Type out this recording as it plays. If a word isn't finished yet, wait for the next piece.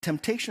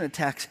temptation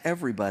attacks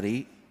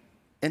everybody.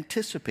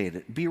 Anticipate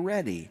it. Be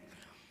ready.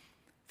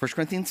 1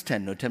 Corinthians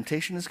 10, no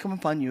temptation has come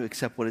upon you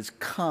except what is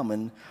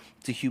common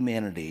to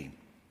humanity.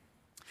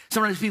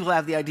 Sometimes people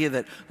have the idea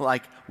that,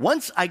 like,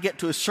 once I get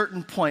to a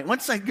certain point,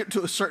 once I get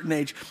to a certain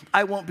age,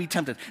 I won't be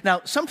tempted.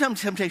 Now,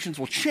 sometimes temptations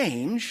will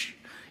change.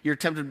 You're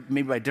tempted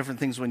maybe by different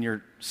things when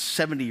you're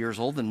 70 years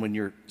old than when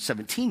you're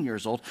 17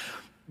 years old.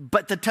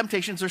 But the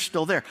temptations are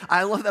still there.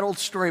 I love that old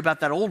story about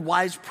that old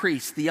wise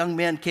priest. The young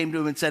man came to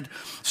him and said,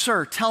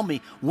 "Sir, tell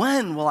me,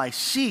 when will I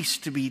cease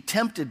to be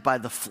tempted by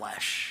the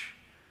flesh?"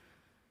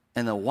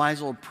 And the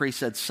wise old priest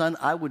said, "Son,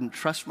 I wouldn't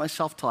trust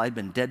myself till I'd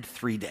been dead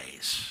 3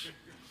 days."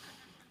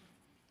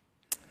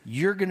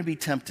 You're going to be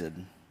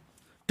tempted.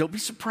 Don't be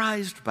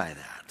surprised by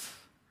that.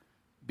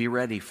 Be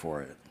ready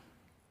for it.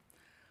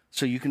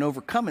 So you can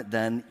overcome it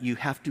then, you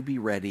have to be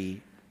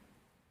ready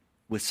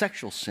with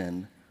sexual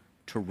sin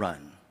to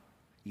run.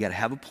 You got to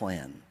have a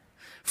plan.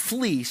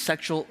 Flee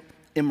sexual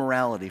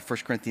immorality,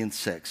 1 Corinthians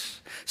 6.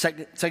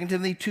 2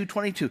 Timothy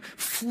 2:22.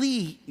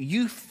 Flee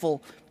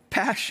youthful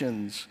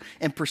passions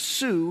and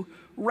pursue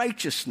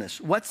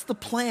righteousness. What's the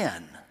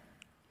plan?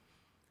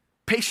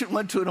 Patient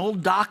went to an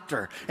old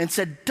doctor and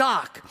said,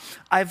 "Doc,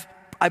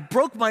 I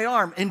broke my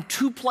arm in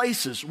 2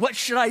 places. What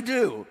should I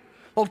do?"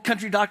 Old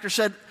country doctor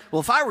said,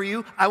 "Well, if I were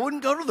you, I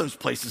wouldn't go to those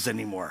places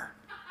anymore."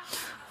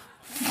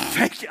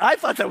 Thank you. I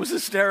thought that was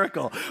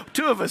hysterical.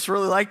 2 of us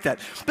really like that.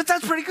 But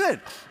that's pretty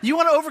good. You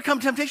want to overcome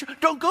temptation?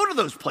 Don't go to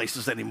those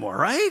places anymore,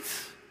 right?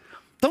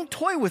 Don't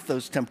toy with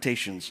those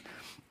temptations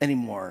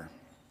anymore.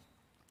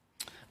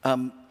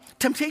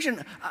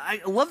 Temptation,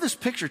 I love this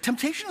picture.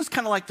 Temptation is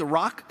kind of like the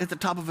rock at the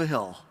top of a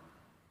hill.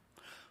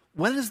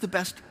 Where's the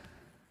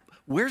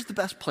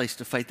best place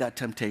to fight that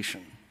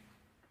temptation?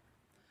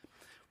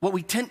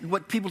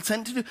 What people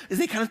tend to do is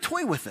they kind of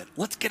toy with it.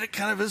 Let's get it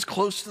kind of as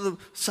close to the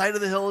side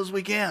of the hill as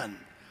we can,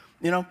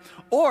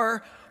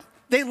 Or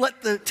they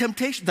let the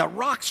temptation, the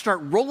rocks start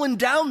rolling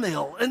down the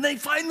hill, and they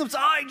find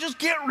themselves, I just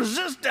can't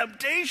resist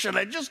temptation.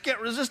 I just can't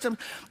resist them.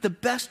 The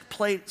best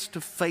place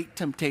to fight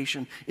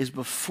temptation is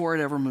before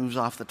it ever moves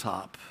off the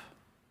top.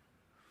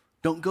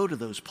 Don't go to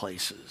those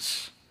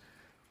places.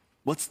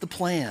 What's the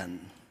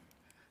plan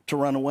to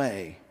run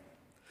away?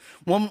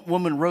 One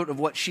woman wrote of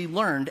what she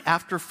learned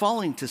after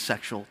falling to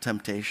sexual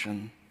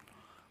temptation.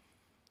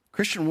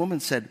 Christian woman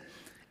said,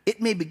 "It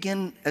may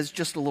begin as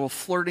just a little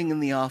flirting in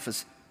the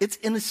office. It's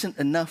innocent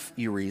enough,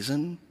 you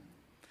reason.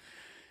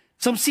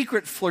 Some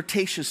secret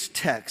flirtatious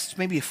text,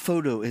 maybe a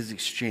photo is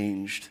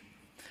exchanged.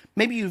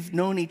 Maybe you've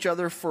known each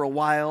other for a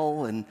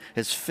while and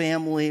as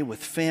family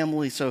with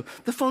family, so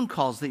the phone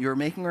calls that you're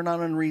making are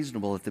not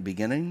unreasonable at the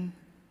beginning.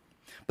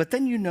 But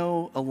then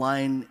a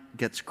line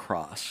gets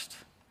crossed.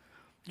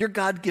 Your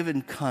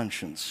God-given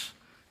conscience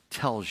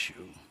tells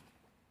you,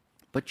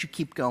 but you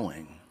keep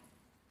going.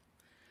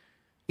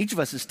 Each of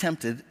us is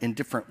tempted in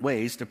different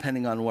ways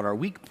depending on what our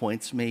weak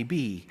points may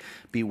be.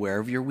 Beware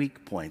of your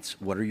weak points.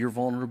 What are your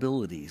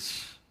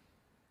vulnerabilities?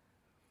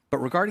 But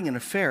regarding an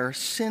affair,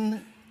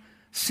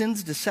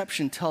 sin's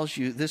deception tells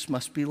you this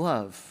must be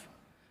love.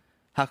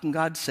 How can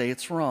God say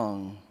it's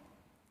wrong?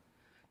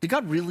 Did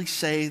God really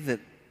say that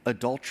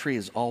adultery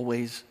is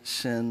always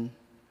sin?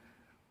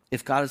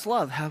 If God is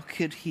love, how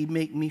could he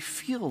make me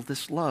feel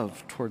this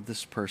love toward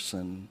this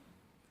person?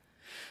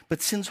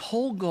 But sin's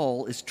whole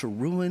goal is to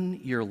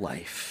ruin your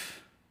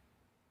life.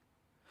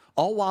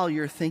 All while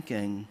you're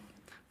thinking,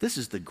 this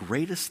is the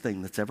greatest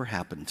thing that's ever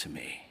happened to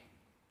me.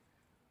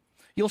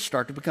 You'll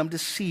start to become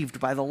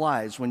deceived by the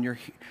lies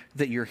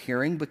that you're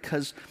hearing,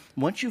 because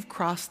once you've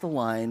crossed the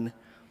line,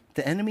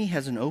 the enemy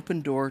has an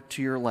open door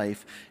to your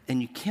life,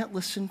 and you can't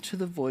listen to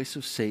the voice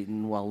of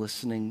Satan while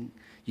listening.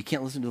 You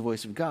can't listen to the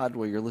voice of God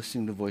while you're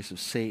listening to the voice of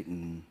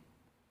Satan.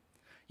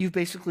 You've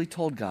basically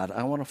told God,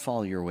 I want to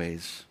follow your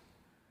ways.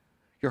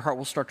 Your heart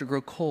will start to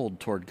grow cold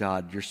toward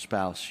God, your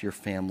spouse, your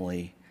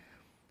family,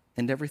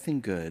 and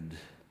everything good.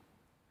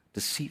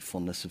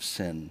 Deceitfulness of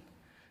sin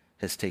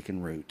has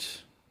taken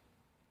root.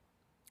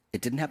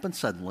 It didn't happen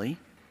suddenly,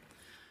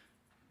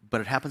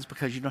 but it happens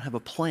because you don't have a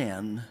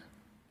plan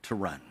to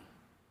run.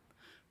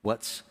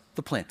 What's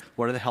the plan?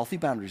 What are the healthy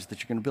boundaries that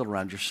you're going to build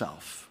around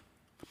yourself?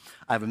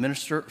 I have a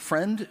minister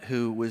friend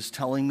who was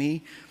telling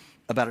me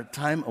about a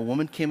time a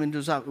woman came into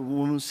his office, a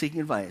woman was seeking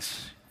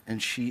advice,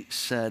 and she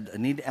said, I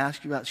need to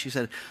ask you about, she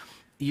said,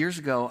 years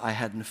ago I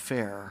had an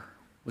affair,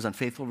 was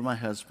unfaithful to my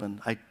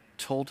husband. I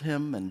told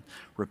him and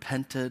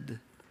repented.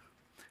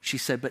 She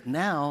said, but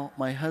now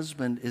my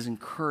husband is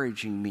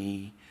encouraging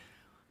me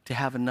to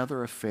have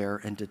another affair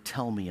and to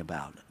tell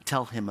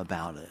him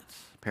about it.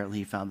 Apparently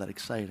he found that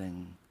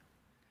exciting.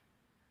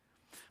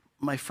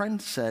 My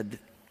friend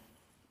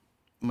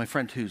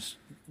who's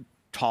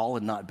tall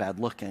and not bad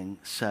looking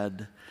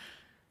said,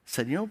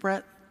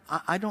 Brett,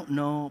 I don't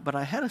know, but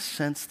I had a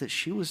sense that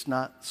she was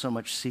not so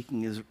much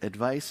seeking his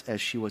advice as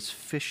she was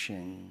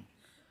fishing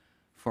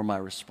for my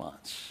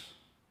response.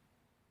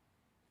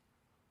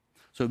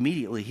 So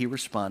immediately he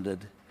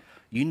responded,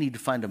 you need to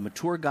find a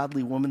mature,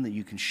 godly woman that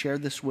you can share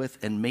this with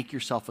and make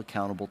yourself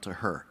accountable to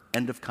her.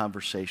 End of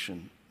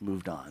conversation,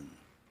 moved on.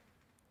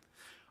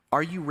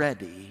 Are you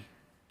ready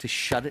to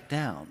shut it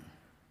down?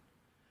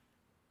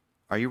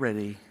 Are you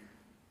ready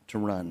to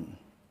run?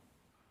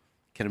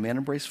 Can a man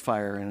embrace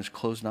fire and his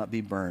clothes not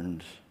be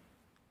burned?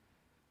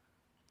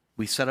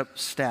 We set up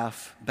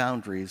staff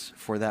boundaries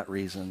for that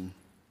reason.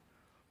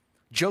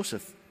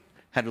 Joseph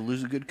had to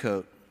lose a good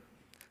coat.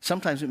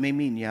 Sometimes it may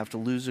mean you have to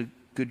lose a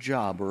good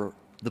job or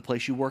the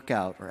place you work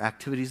out or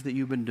activities that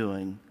you've been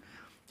doing.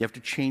 You have to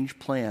change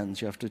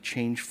plans. You have to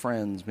change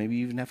friends. Maybe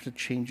you even have to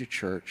change a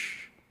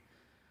church.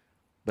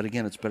 But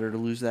again, it's better to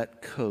lose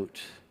that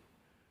coat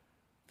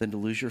than to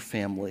lose your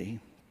family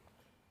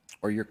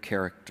or your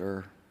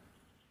character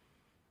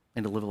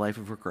and to live a life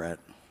of regret.